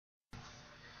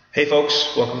Hey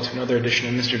folks, welcome to another edition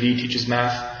of Mr. V Teaches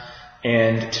Math.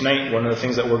 And tonight, one of the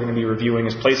things that we're going to be reviewing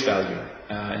is place value.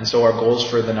 And so our goals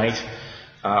for the night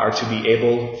are to be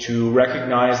able to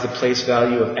recognize the place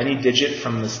value of any digit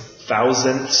from the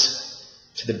thousandths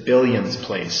to the billionths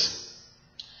place.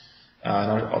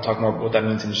 And I'll talk more about what that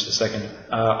means in just a second.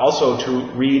 Also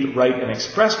to read, write, and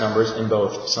express numbers in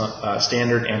both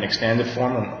standard and expanded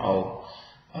form. And I'll,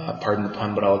 pardon the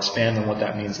pun, but I'll expand on what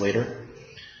that means later.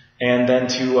 And then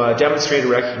to demonstrate a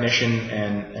recognition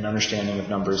and an understanding of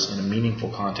numbers in a meaningful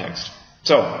context.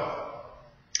 So,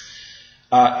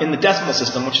 in the decimal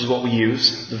system, which is what we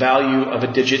use, the value of a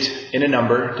digit in a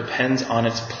number depends on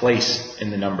its place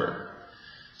in the number.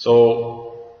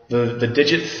 So, the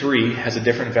digit 3 has a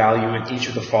different value in each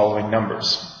of the following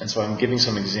numbers. And so I'm giving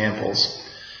some examples.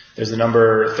 There's the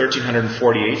number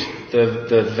 1348.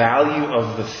 The value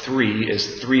of the 3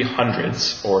 is 3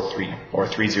 hundredths, or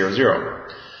 300.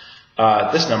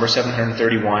 This number,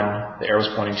 731, the arrow's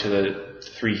pointing to the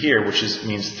 3 here, which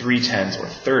means 3 tenths, or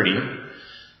 30.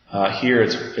 Here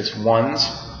it's ones,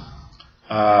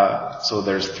 so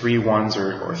there's 3 ones,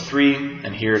 or 3,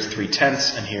 and here's 3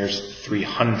 tenths, and here's 3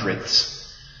 hundredths.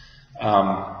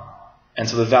 And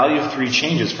so the value of 3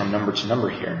 changes from number to number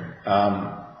here.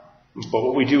 But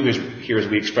what we do here is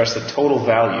we express the total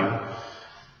value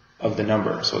of the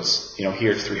number. So it's,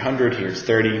 here it's 300, here it's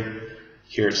 30,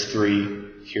 here it's 3,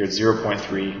 here it's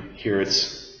 0.3, here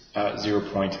it's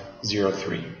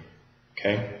 0.03.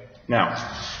 Okay? Now,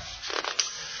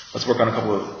 let's work on a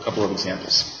couple of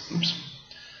examples. Oops.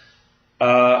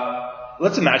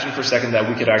 Let's imagine for a second that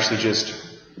we could actually just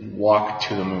walk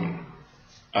to the moon.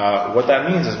 What that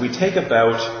means is we take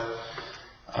about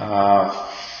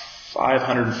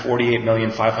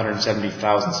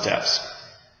 548,570,000 steps.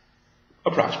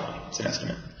 Approximately. It's an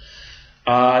estimate.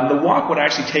 And the walk would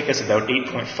actually take us about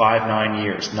 8.59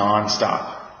 years,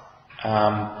 non-stop.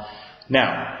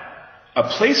 Now, a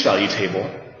place value table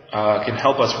can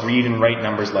help us read and write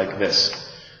numbers like this.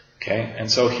 Okay, and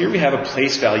so here we have a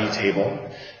place value table,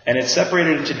 and it's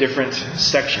separated into different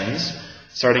sections,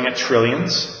 starting at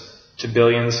trillions to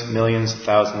billions, millions,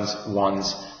 thousands,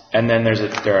 ones, and then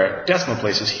there are decimal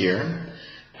places here,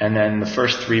 and then the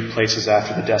first 3 places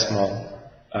after the decimal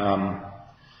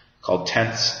called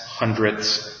tenths,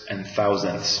 hundredths, and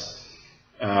thousandths.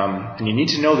 And you need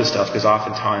to know this stuff because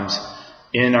oftentimes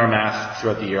in our math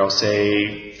throughout the year I'll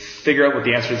say, figure out what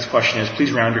the answer to this question is,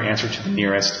 please round your answer to the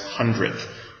nearest hundredth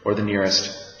or the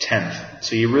nearest tenth.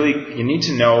 So you need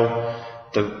to know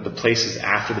the places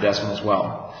after the decimal as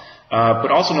well.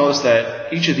 But also notice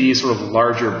that each of these sort of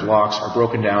larger blocks are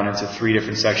broken down into 3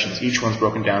 different sections. Each one's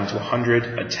broken down into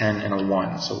 100, a 10, and a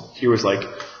 1. So here was like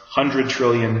 100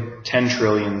 trillion, 10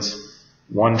 trillions,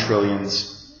 1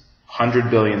 trillions, 100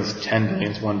 billions, 10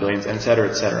 billions, 1 billions, etc.,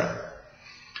 etc.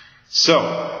 So,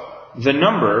 the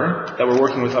number that we're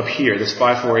working with up here, this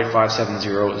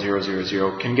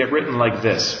 548,570,000, can get written like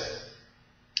this.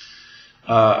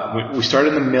 We start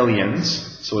in the millions,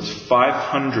 so it's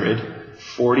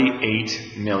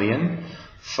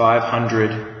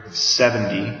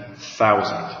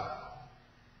 548,570,000.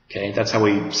 Okay, that's how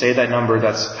we say that number.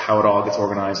 That's how it all gets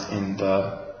organized in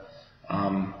the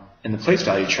place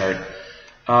value chart.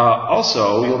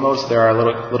 Also, you'll notice there are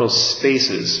little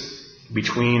spaces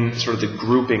between sort of the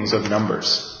groupings of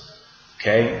numbers.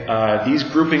 Okay, these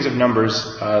groupings of numbers,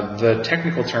 the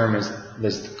technical term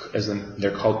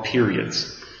they're called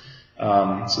periods.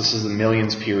 So this is the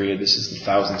millions period, this is the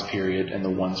thousands period, and the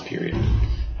ones period.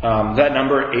 That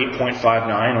number,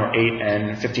 8.59 or 8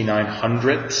 and 59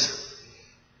 hundredths,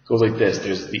 goes like this.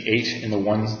 There's the 8 in the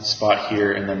 1 spot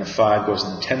here, and then the 5 goes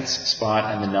in the tenths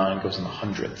spot, and the 9 goes in the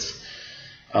hundredths.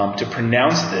 To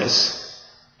pronounce this,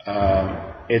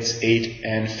 it's 8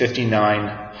 and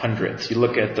 59 hundredths. You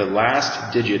look at the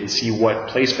last digit and see what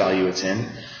place value it's in.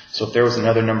 So if there was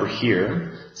another number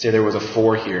here, say there was a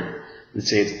 4 here, we'd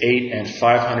say it's 8 and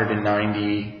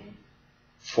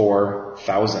 594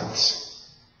 thousandths.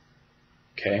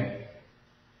 Okay?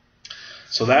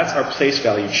 So that's our place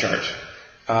value chart.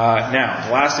 Now,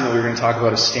 the last thing that we're going to talk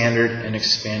about is standard and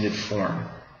expanded form.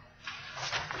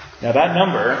 Now that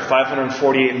number,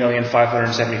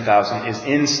 548,570,000, is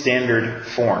in standard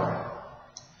form.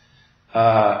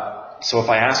 So if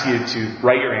I ask you to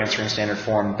write your answer in standard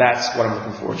form, that's what I'm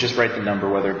looking for. Just write the number,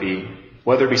 whether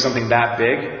it be something that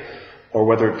big, or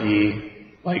whether it be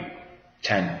like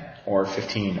 10, or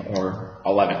 15, or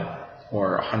 11,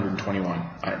 or 121.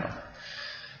 I don't know.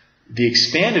 The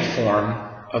expanded form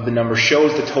of the number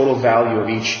shows the total value of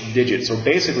each digit. So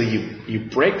basically, you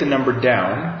break the number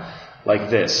down like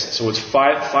this. So it's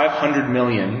 500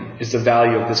 million is the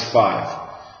value of this 5.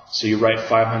 So you write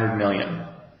 500 million.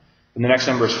 Then the next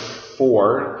number is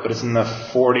 4, but it's in the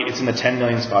 10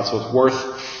 million spot, so it's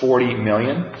worth 40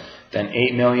 million. Then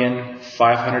 8 million,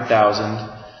 500,000,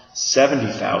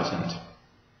 70,000.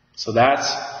 So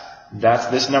that's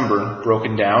this number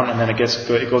broken down, and then it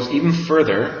goes even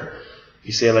further.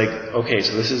 You say like, okay,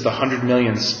 so this is the 100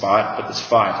 million spot, but it's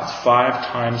 5. It's 5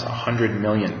 times 100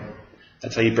 million.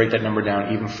 That's how you break that number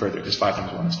down even further, because 5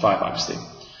 times 1 is 5, obviously.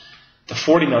 The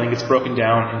 40 million gets broken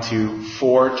down into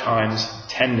 4 times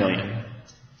 10 million.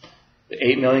 The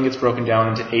 8 million gets broken down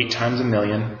into 8 times a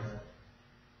million.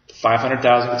 The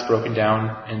 500,000 gets broken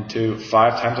down into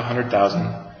 5 times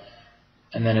 100,000.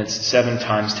 And then it's 7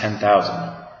 times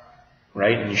 10,000.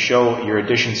 Right? And you show your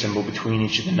addition symbol between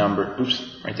each of the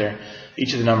numbers. Right there.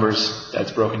 Each of the numbers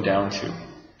that's broken down to.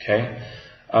 Okay?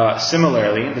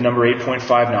 Similarly, the number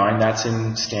 8.59, that's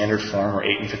in standard form, or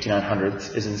 8 and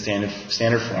 59/100ths is in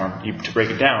standard form. To break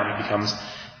it down, it becomes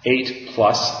 8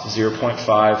 plus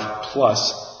 0.5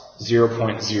 plus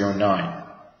 0.09.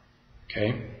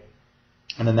 Okay?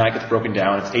 And then that gets broken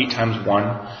down. It's 8 times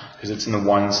 1, because it's in the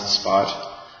ones spot.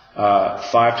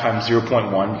 5 times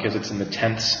 0.1, because it's in the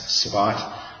tenths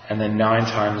spot. And then 9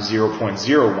 times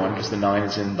 0.01, because the 9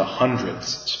 is in the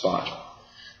hundredths spot.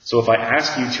 So if I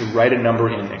ask you to write a number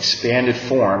in expanded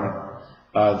form,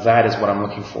 that is what I'm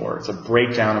looking for. It's a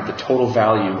breakdown of the total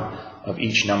value of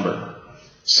each number.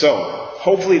 So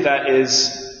hopefully that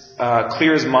is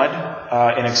clear as mud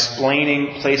in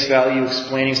explaining place value,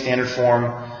 explaining standard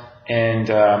form, and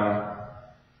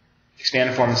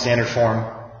expanded form and standard form.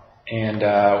 And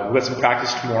we'll get some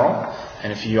practice tomorrow.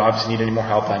 And if you obviously need any more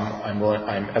help, I'm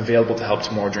available to help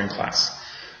tomorrow during class.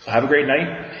 So have a great night,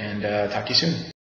 and talk to you soon.